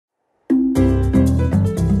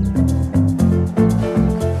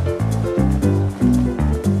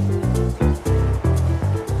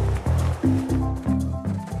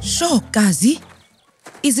Oh, Kazi,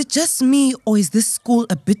 is it just me or is this school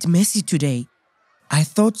a bit messy today? I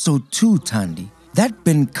thought so too, Thandi. That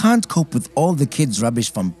bin can't cope with all the kids'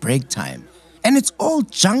 rubbish from break time. And it's all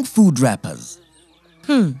junk food wrappers.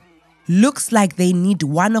 Looks like they need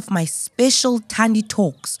one of my special Thandi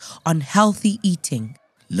talks on healthy eating.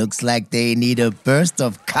 Looks like they need a burst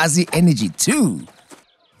of Kazi energy too.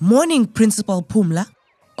 Morning, Principal Pumla.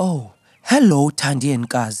 Oh, hello, Thandi and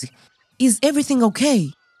Kazi. Is everything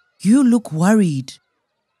okay? You look worried.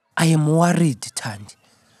 I am worried, Thandi.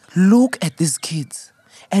 Look at these kids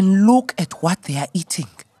and look at what they are eating.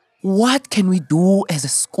 What can we do as a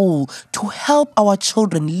school to help our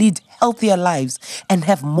children lead healthier lives and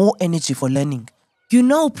have more energy for learning? You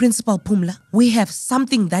know, Principal Pumla, we have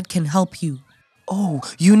something that can help you. Oh,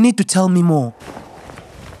 you need to tell me more.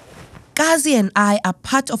 Kazi and I are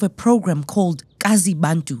part of a program called Kazi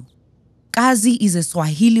Bantu. Kazi is a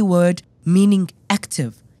Swahili word meaning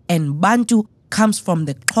active, and Bantu comes from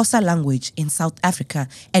the Xhosa language in South Africa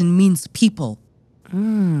and means people.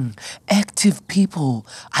 Active people.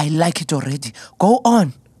 I like it already. Go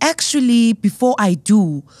on. Actually, before I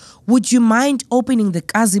do, would you mind opening the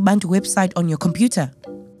Kazi Bantu website on your computer?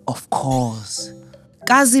 Of course.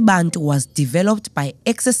 Kazi Bantu was developed by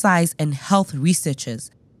exercise and health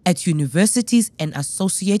researchers at universities and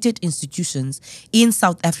associated institutions in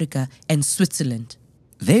South Africa and Switzerland.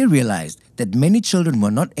 They realized that many children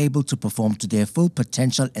were not able to perform to their full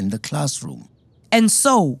potential in the classroom. And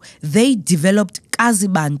so they developed Kazi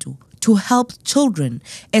Bantu to help children,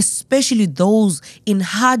 especially those in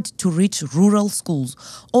hard-to-reach rural schools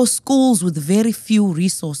or schools with very few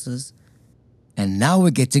resources. And now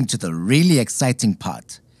we're getting to the really exciting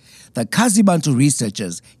part. The Kazi Bantu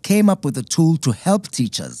researchers came up with a tool to help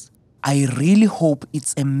teachers. I really hope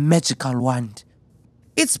it's a magical wand.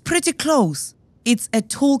 It's pretty close. It's a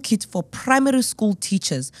toolkit for primary school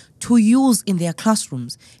teachers to use in their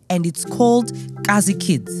classrooms, and it's called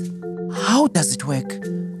KaziKidz. How does it work?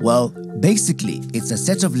 Well, basically, it's a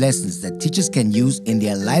set of lessons that teachers can use in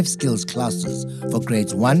their life skills classes for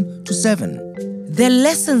grades 1 to 7. The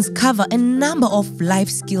lessons cover a number of life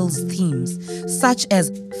skills themes, such as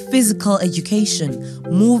physical education,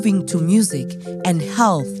 moving to music, and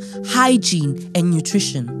health, hygiene, and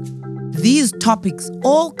nutrition. These topics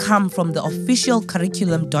all come from the official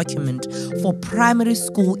curriculum document for primary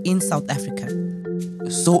school in South Africa.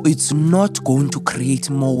 So it's not going to create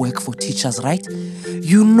more work for teachers, right?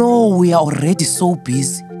 You know we are already so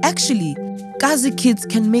busy. Actually, KaziKidz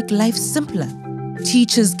can make life simpler.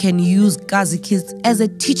 Teachers can use KaziKidz as a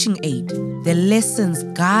teaching aid. The lessons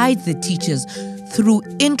guide the teachers through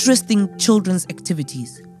interesting children's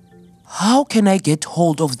activities. How can I get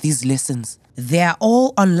hold of these lessons? They are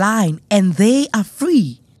all online and they are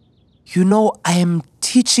free. You know, I am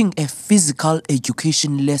teaching a physical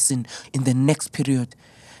education lesson in the next period.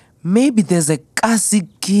 Maybe there's a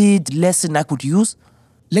KaziKidz lesson I could use.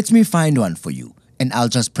 Let me find one for you, and I'll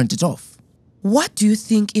just print it off. What do you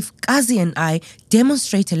think if Kazi and I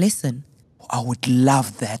demonstrate a lesson? I would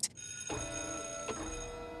love that.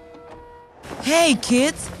 Hey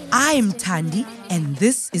kids, I'm Thandi and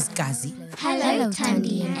this is Kazi. Hello,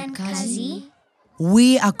 Thandi and Kazi.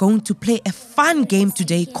 We are going to play a fun game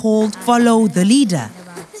today called Follow the Leader.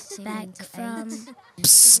 Back from...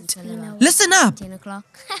 Psst! Listen up!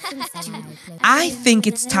 I think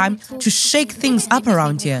it's time to shake things up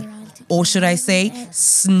around here. Or should I say,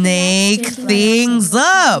 snake things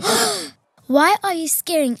up? Why are you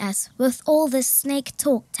scaring us with all this snake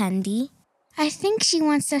talk, Thandi? I think she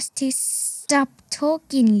wants us to stop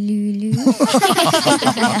talking, Lulu.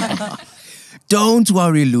 Don't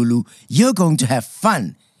worry, Lulu. You're going to have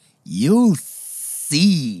fun. You'll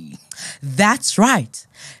see. That's right.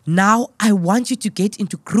 Now I want you to get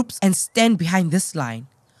into groups and stand behind this line.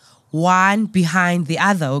 One behind the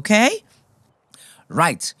other, okay?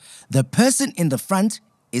 Right. The person in the front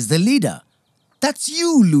is the leader. That's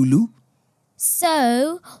you, Lulu.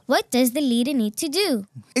 So, what does the leader need to do?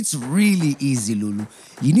 It's really easy, Lulu.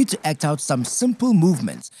 You need to act out some simple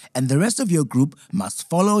movements, and the rest of your group must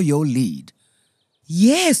follow your lead.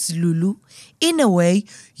 Yes, Lulu. In a way,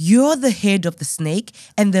 you're the head of the snake,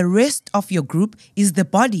 and the rest of your group is the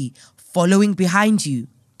body, following behind you.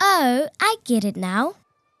 Oh, I get it now.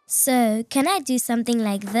 So, can I do something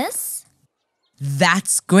like this?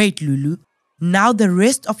 That's great, Lulu. Now the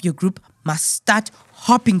rest of your group must start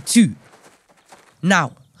hopping too.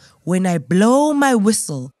 Now, when I blow my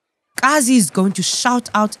whistle, Kazi is going to shout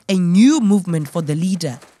out a new movement for the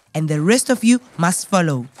leader, and the rest of you must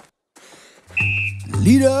follow.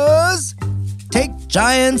 Leaders, take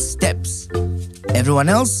giant steps. Everyone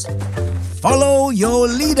else, follow your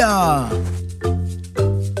leader.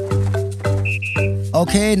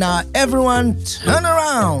 Okay, now everyone turn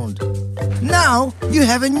around. Now you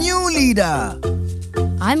have a new leader.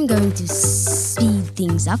 I'm going to speed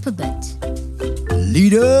things up a bit.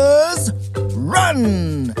 Leaders,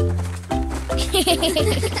 run!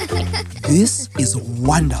 This is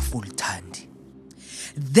wonderful, Thandi.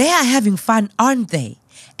 They are having fun, aren't they?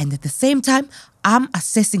 And at the same time, I'm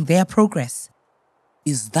assessing their progress.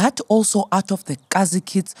 Is that also out of the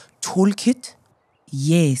KaziKidz toolkit?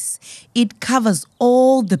 Yes, it covers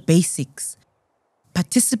all the basics.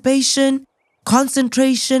 Participation,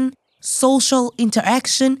 concentration, social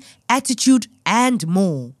interaction, attitude, and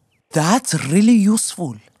more. That's really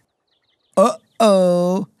useful.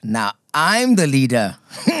 Uh-oh, now I'm the leader.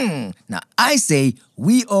 Now I say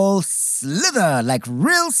we all slither like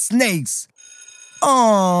real snakes.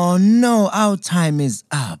 Oh no, our time is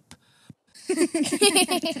up.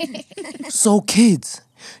 So kids,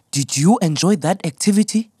 did you enjoy that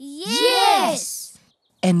activity? Yes!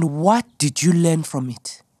 And what did you learn from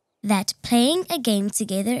it? That playing a game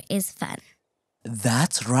together is fun.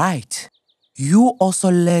 That's right. You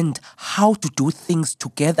also learned how to do things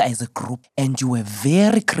together as a group, and you were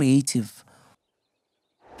very creative.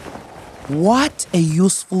 What a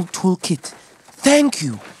useful toolkit. Thank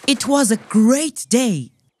you. It was a great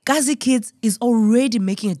day. KaziKidz is already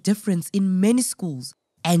making a difference in many schools,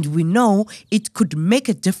 and we know it could make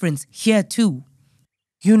a difference here too.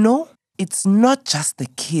 You know, it's not just the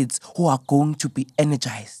kids who are going to be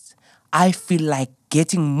energized. I feel like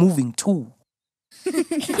getting moving too.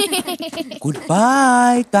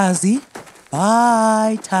 Goodbye, Kazi.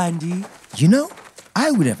 Bye, Thandi. You know,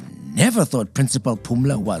 I would have never thought Principal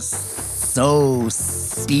Pumla was so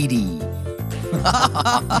speedy.